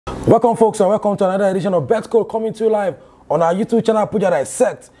Welcome, folks, and welcome to another edition of Betco coming to you live on our YouTube channel, Puja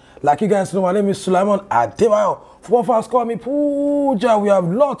Dissect. Like you guys know, my name is Sulaiman Adebayo. Football fans call me Puja. We have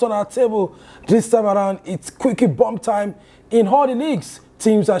lots on our table. This time around, it's quickie bomb time in all the leagues.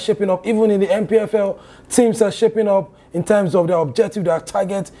 Teams are shaping up, even in the MPFL. Teams are shaping up in terms of their objective, their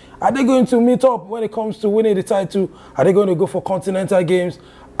target. Are they going to meet up when it comes to winning the title? Are they going to go for continental games?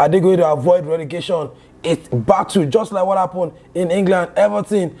 Are they going to avoid relegation? It's back to just like what happened in England.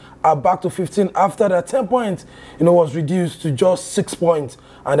 Everton are back to 15 after their 10 points, was reduced to just 6 points,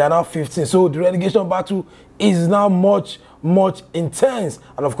 and they're now 15. So the relegation battle is now much intense.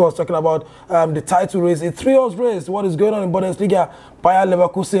 And of course, talking about the title race, a 3-horse race. What is going on in Bundesliga? Bayer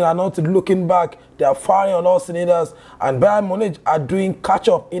Leverkusen are not looking back. They are firing on all cylinders, and Bayern Munich are doing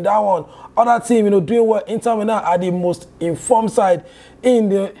catch-up in that one. Other team, doing well. Inter Milan are the most informed side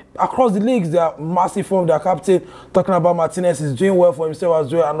across the leagues. They are massive form. Their captain, talking about Martinez, is doing well for himself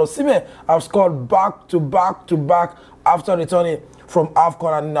as well. And Osimhen have scored back to back after returning from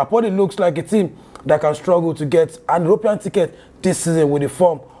AFCON. And Napoli looks like a team that can struggle to get an European ticket this season with the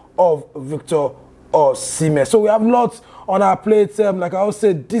form of Victor Osimhen. So we have lots on our plate. Like I always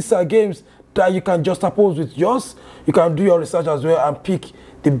said, these are games that you can juxtapose with yours. You can do your research as well and pick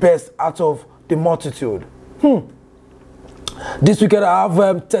the best out of the multitude. This weekend I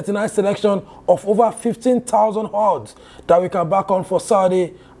have 39 selection of over 15,000 odds that we can back on for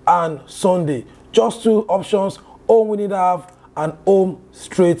Saturday and Sunday. Just two options: home winning half and home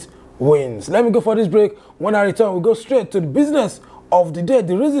straight wins. Let me go for this break. When I return, we'll go straight to the business of the day,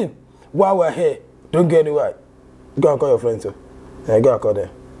 the reason why we're here. Don't get anywhere. Go and call your friends. Yeah, go and call them.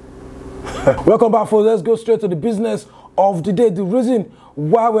 Welcome back, folks. Let's go straight to the business of the day, the reason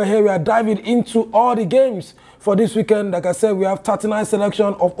why we're here. We are diving into all the games for this weekend. Like I said, we have 39 selection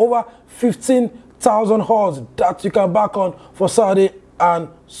of over 15,000 odds that you can back on for Saturday and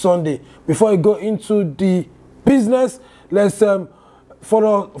Sunday. Before we go into the business, let's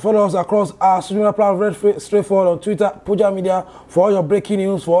follow us across our social media platform, very straightforward, on Twitter, Puja Media, for all your breaking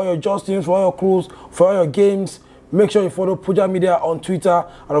news, for all your just news, for all your crews, for all your games. Make sure you follow Puja Media on Twitter.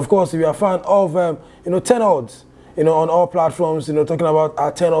 And of course, if you're a fan of 10 odds, on all platforms, talking about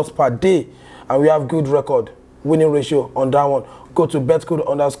our 10 odds per day, and we have good record winning ratio on that one. Go to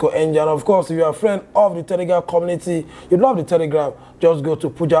betcode_ng. And of course, if you're a friend of the Telegram community, you love the Telegram, just go to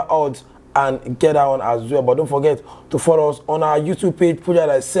Puja Odds and get that one as well. But don't forget to follow us on our YouTube page, Puja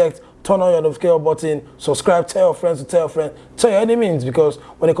Dissect. Turn on your notification button, subscribe, tell your friends to tell your friends, tell your enemies, because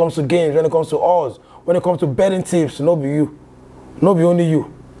when it comes to games, when it comes to odds, when it comes to betting tips, no be only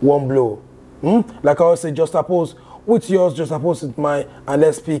you, one blow. Like I always say, just oppose with yours, just oppose with mine, and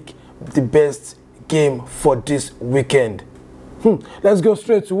let's pick the best game for this weekend. Let's go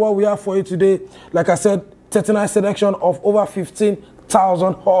straight to what we have for you today. Like I said, 39 selection of over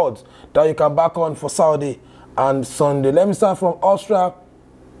 15,000 odds that you can back on for Saturday and Sunday. Let me start from Austria.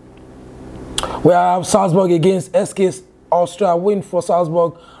 We have Salzburg against SK Austria, win for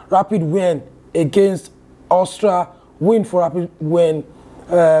Salzburg. Rapid win against Austria, win for Rapid win.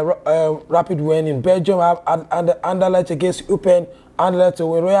 Rapid win in Belgium. I have Anderlecht against Eupen. Anderlecht to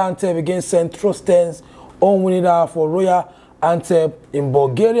win. Royal Antwerp against St. Trostens. Home winner for Royal Antwerp. In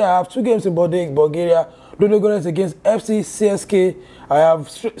Bulgaria, I have two games in Bulgaria. Ludogorets against FC CSK. I have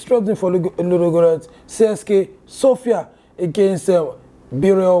Streltsyn for Ludogorets. CSK Sofia against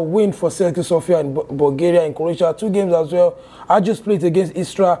Burial, win for CSK Sofia in Bulgaria. In Croatia, two games as well. Ajax Split against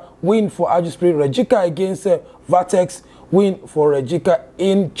Istra, win for Ajax Split. Rijeka against Vatex, win for Rijeka.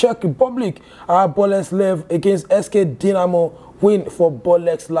 In Czech Republic, I have Boleslav against SK Dynamo, win for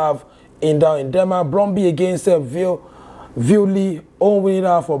Boleslav. In Denmark, Brøndby against Violi, home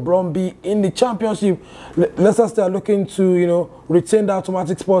winner for Brøndby. In the championship, Leicester start looking to retain the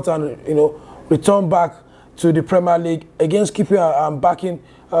automatic spot and return back to the Premier League. Against QPR,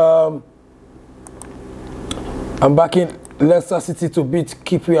 I'm backing Leicester City to beat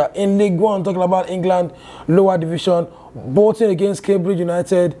QPR. In League One, talking about England, lower division, Bolton against Cambridge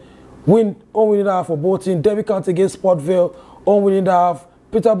United, home winner for Bolton. Derby County against Port Vale, home winner.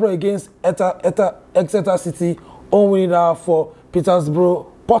 Peterborough against Exeter City, home winner for Peterborough.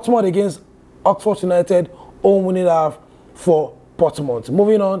 Portsmouth against Oxford United, home winner for Portsmouth.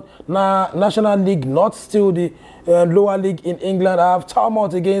 Moving on, National League North, still the lower league in England. I have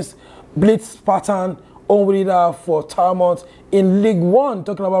Talmont against Blitz Spartan, home winner for Talmont. In League One,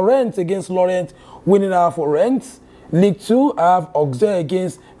 talking about Rennes against Lorient, winner for Rennes. League Two, I have Auxerre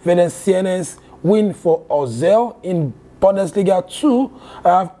against Valenciennes, win for Auxerre. In Bundesliga 2, I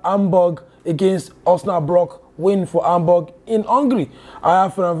have Hamburg against Osnabrück, win for Hamburg. In Hungary, I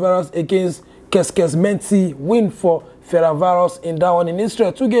have Ferencváros against Keszkesmenti, win for Ferencváros in that one. In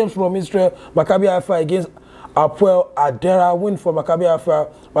Israel, 2 games from Israel, Maccabi Haifa against Hapoel Adera, win for Maccabi Haifa.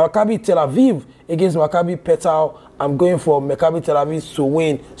 Maccabi Tel Aviv against Maccabi Petau. I'm going for Maccabi Tel Aviv to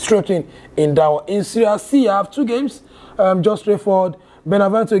win, straight in that one. In Serie C, I have 2 games, just straightforward.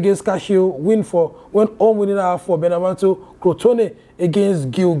 Benevento against Cascio, home winning for Benevento. Crotone against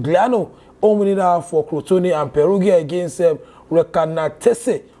Giugliano, home winning for Crotone, and Perugia against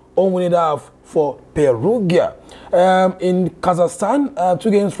Recanatese, home winning for Perugia. In Kazakhstan, 2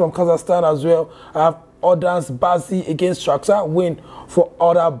 games from Kazakhstan as well. I have Ordans Basi against Shakhtar, win for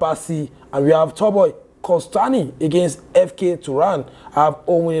Orda Basi, and we have Toboy Kostani against FK Turan. I have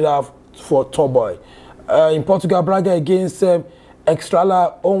home winning for Toboy. In Portugal, Braga against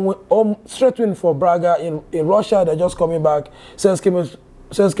Extrala, home straight win for Braga. In Russia, they're just coming back.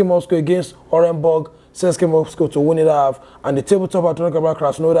 CSKA Moscow against Orenburg. CSKA Moscow to win it half. And the tabletop at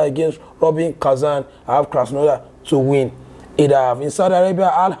Krasnodar against Robin Kazan. I have Krasnodar to win it half. In Saudi Arabia,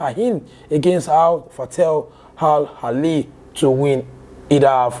 Al Hahin against Al Fatel Al Hali to win it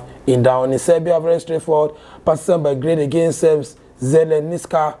half. In down in Serbia, very straightforward. Partizan Belgrade against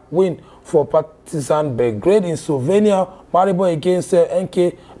Zeleniska, win for Partizan Belgrade. In Slovenia, Maribor against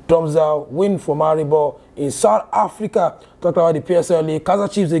NK Domžale, win for Maribor. In South Africa, talk about the PSL League,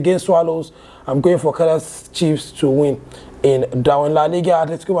 Kaizer Chiefs against Swallows. I'm going for Kaizer Chiefs to win. In down La Liga,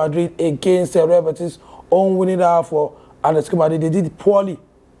 Atletico Madrid against Real Betis, home winning for Atletico Madrid. They did poorly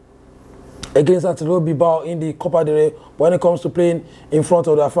against Atletico Bilbao in the Copa del Rey. But when it comes to playing in front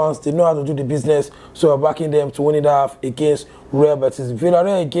of their fans, they know how to do the business. So we're backing them to win it half against Real Betis.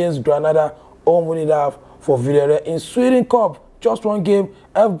 Villarreal against Granada, home winning half for Villarreal. In Sweden Cup, just 1 game,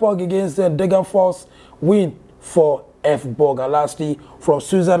 Elfsborg against Degerfors, win for Elfsborg. And lastly, from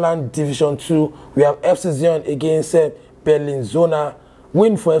Switzerland Division 2, we have FC Zion against Bellinzona,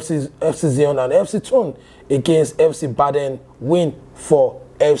 win for FC Zion, and FC Thun against FC Baden, win for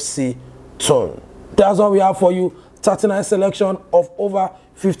FC Thun. That's all we have for you. 39 selection of over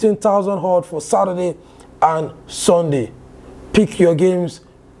 15,000 odds for Saturday and Sunday. Pick your games,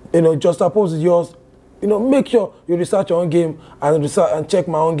 just oppose yours. Make sure you research your own game and check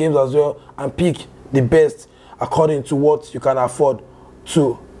my own games as well, and pick the best according to what you can afford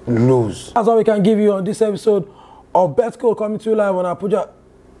to lose. That's all we can give you on this episode of Bet Code, coming to you live on our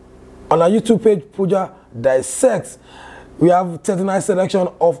YouTube page, Puja Dissect. We have 39 selection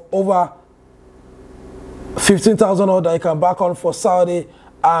of over 15,000 odds that you can back on for Saturday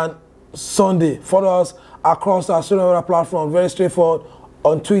and Sunday. Follow us across our social media platform, very straightforward.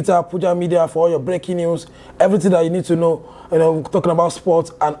 On Twitter, Puja Media, for all your breaking news, everything that you need to know, talking about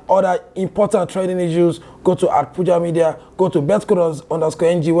sports and other important trading issues. Go to @Puja Media, go to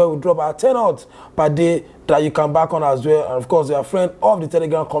betcoders_ng, where we drop our 10 odds per day that you can back on as well. And of course, you're a friend of the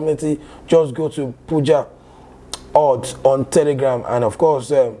Telegram community, just go to Puja Odds on Telegram. And of course,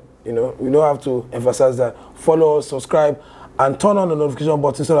 we don't have to emphasize that. Follow us, subscribe, and turn on the notification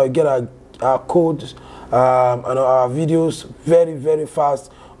button so that you get our codes and our videos very, very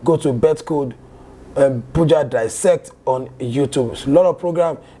fast. Go to Betcode Puja Dissect on YouTube. A lot of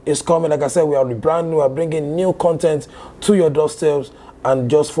program is coming. Like I said, we are rebranding, we are bringing new content to your doorsteps, and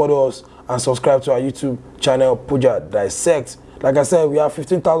just follow us and subscribe to our YouTube channel, Puja Dissect. Like I said, we have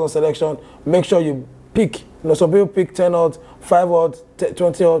 15,000 selection. Make sure you pick. Some people pick 10 odds, 5 odds,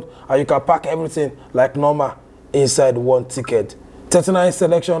 20 odds, and you can pack everything like normal inside one ticket. 39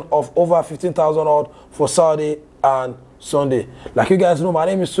 selection of over 15,000 odds for Saturday and Sunday. Like you guys know, my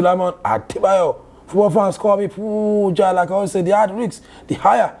name is Sulaiman Adebayo. Football fans call me Puja. Like I always say, the higher risks, the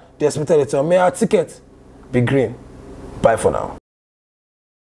higher the expected return. May our ticket be green. Bye for now.